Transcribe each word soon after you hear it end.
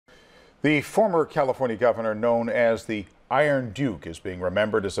The former California governor, known as the Iron Duke, is being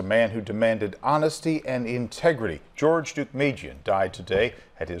remembered as a man who demanded honesty and integrity. George Deukmejian died today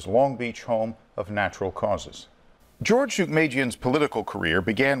at his Long Beach home of natural causes. George Deukmejian's political career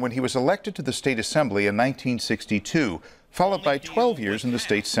began when he was elected to the state assembly in 1962, followed by 12 years in the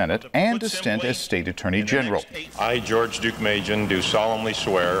state senate and a stint as state attorney general. I, George Deukmejian, do solemnly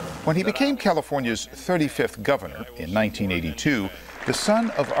swear. When he became California's 35th governor in 1982, the son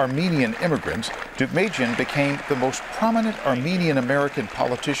of Armenian immigrants, Deukmejian became the most prominent Armenian-American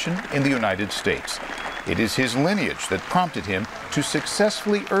politician in the United States. It is his lineage that prompted him to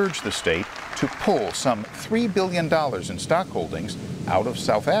successfully urge the state to pull some $3 billion in stock holdings out of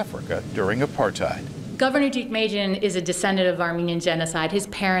South Africa during apartheid. Governor Deukmejian is a descendant of Armenian genocide. His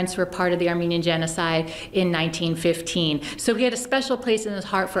parents were part of the Armenian genocide in 1915. So he had a special place in his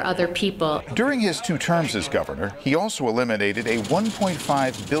heart for other people. During his 2 terms as governor, he also eliminated a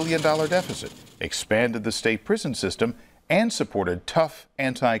 $1.5 billion deficit, expanded the state prison system, and supported tough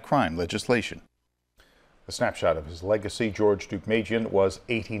anti-crime legislation. A snapshot of his legacy: George Deukmejian was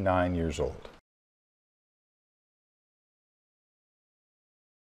 89 years old.